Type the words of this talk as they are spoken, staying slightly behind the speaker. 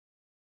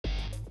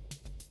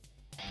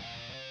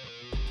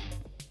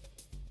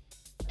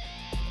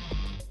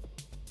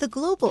The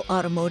global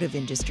automotive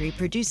industry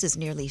produces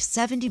nearly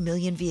 70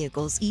 million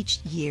vehicles each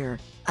year,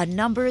 a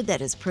number that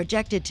is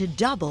projected to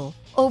double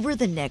over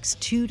the next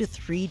 2 to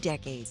 3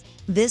 decades.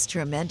 This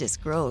tremendous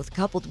growth,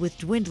 coupled with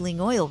dwindling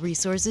oil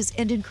resources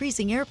and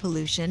increasing air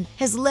pollution,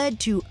 has led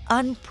to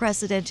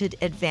unprecedented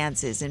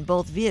advances in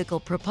both vehicle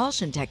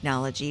propulsion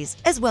technologies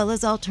as well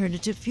as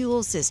alternative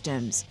fuel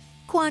systems.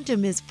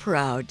 Quantum is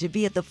proud to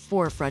be at the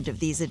forefront of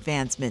these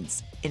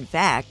advancements. In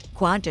fact,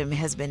 Quantum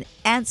has been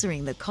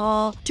answering the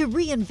call to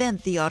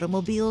reinvent the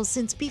automobile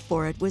since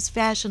before it was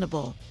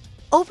fashionable.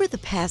 Over the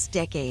past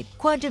decade,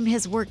 Quantum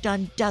has worked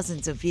on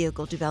dozens of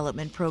vehicle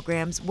development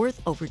programs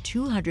worth over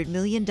 $200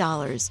 million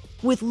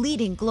with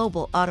leading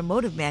global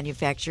automotive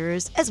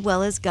manufacturers as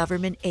well as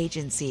government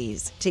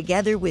agencies.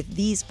 Together with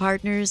these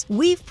partners,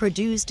 we've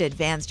produced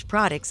advanced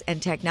products and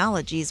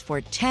technologies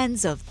for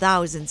tens of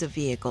thousands of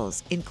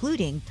vehicles,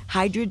 including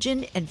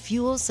hydrogen and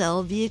fuel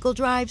cell vehicle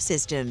drive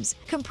systems,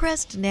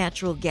 compressed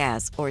natural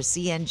gas or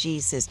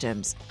CNG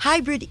systems,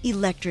 hybrid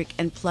electric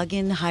and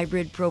plug-in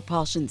hybrid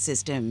propulsion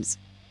systems,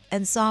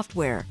 and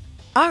software.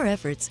 Our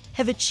efforts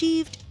have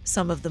achieved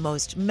some of the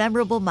most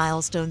memorable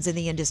milestones in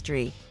the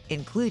industry,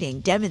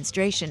 including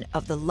demonstration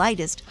of the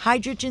lightest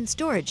hydrogen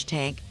storage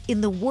tank in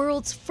the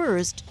world's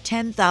first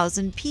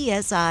 10,000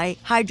 psi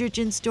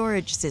hydrogen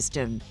storage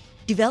system,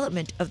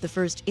 development of the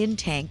first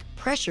in-tank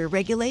pressure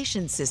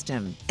regulation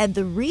system, and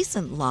the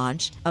recent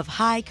launch of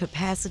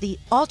high-capacity,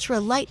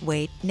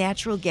 ultra-lightweight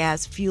natural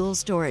gas fuel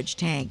storage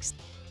tanks.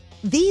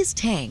 These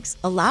tanks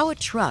allow a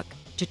truck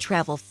to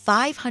travel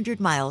 500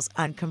 miles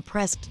on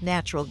compressed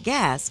natural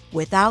gas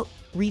without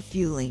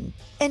refueling,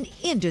 an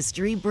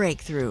industry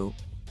breakthrough.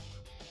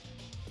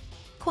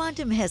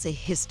 Quantum has a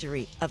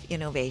history of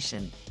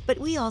innovation, but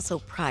we also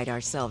pride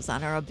ourselves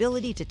on our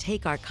ability to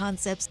take our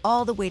concepts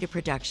all the way to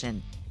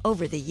production.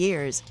 Over the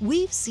years,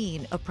 we've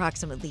seen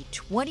approximately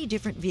 20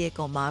 different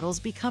vehicle models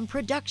become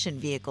production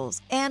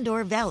vehicles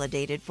and/or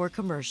validated for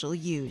commercial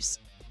use.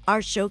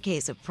 Our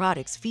showcase of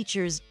products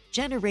features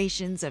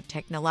generations of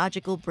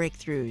technological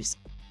breakthroughs.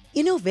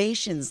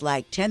 Innovations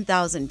like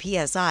 10,000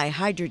 psi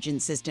hydrogen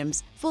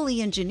systems,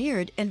 fully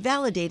engineered and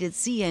validated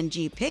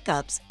CNG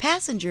pickups,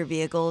 passenger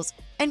vehicles,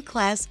 and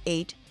Class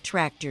 8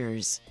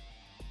 tractors.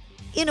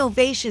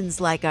 Innovations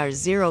like our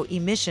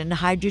zero-emission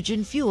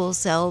hydrogen fuel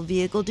cell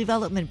vehicle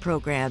development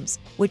programs,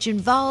 which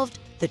involved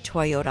the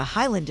Toyota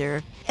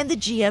Highlander and the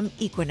GM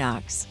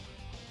Equinox.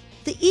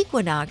 The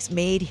Equinox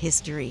made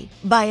history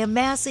by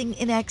amassing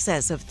in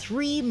excess of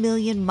 3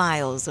 million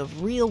miles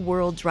of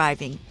real-world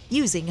driving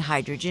using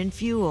hydrogen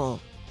fuel.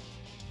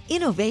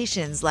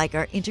 Innovations like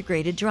our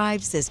integrated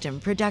drive system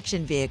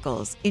production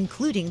vehicles,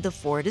 including the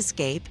Ford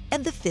Escape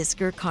and the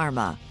Fisker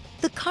Karma.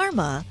 The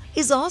Karma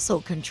is also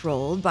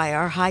controlled by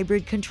our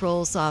hybrid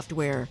control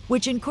software,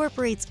 which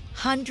incorporates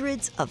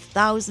hundreds of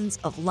thousands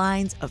of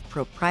lines of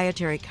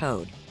proprietary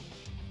code.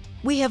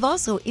 We have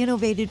also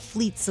innovated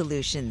fleet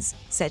solutions,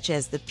 such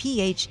as the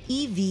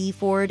PHEV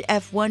Ford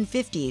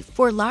F-150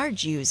 for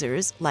large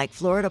users like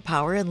Florida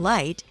Power and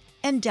Light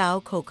and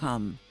Dow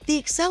Kokum. The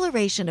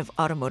acceleration of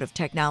automotive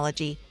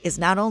technology is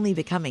not only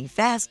becoming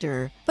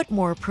faster, but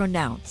more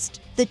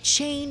pronounced. The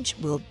change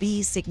will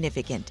be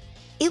significant.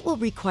 It will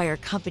require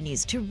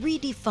companies to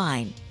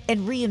redefine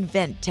and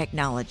reinvent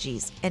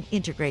technologies and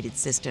integrated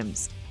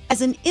systems.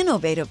 As an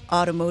innovative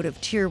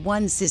automotive Tier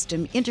 1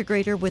 system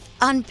integrator with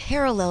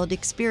unparalleled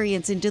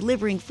experience in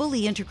delivering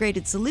fully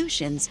integrated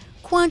solutions,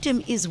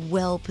 Quantum is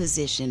well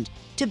positioned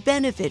to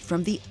benefit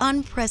from the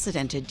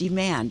unprecedented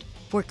demand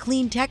for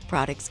clean tech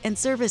products and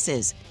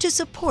services to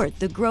support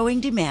the growing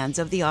demands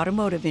of the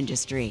automotive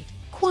industry.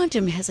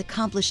 Quantum has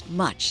accomplished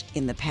much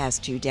in the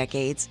past 2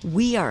 decades.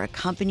 We are a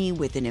company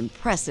with an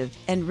impressive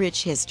and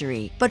rich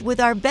history, but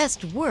with our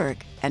best work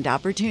and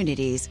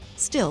opportunities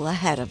still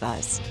ahead of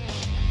us.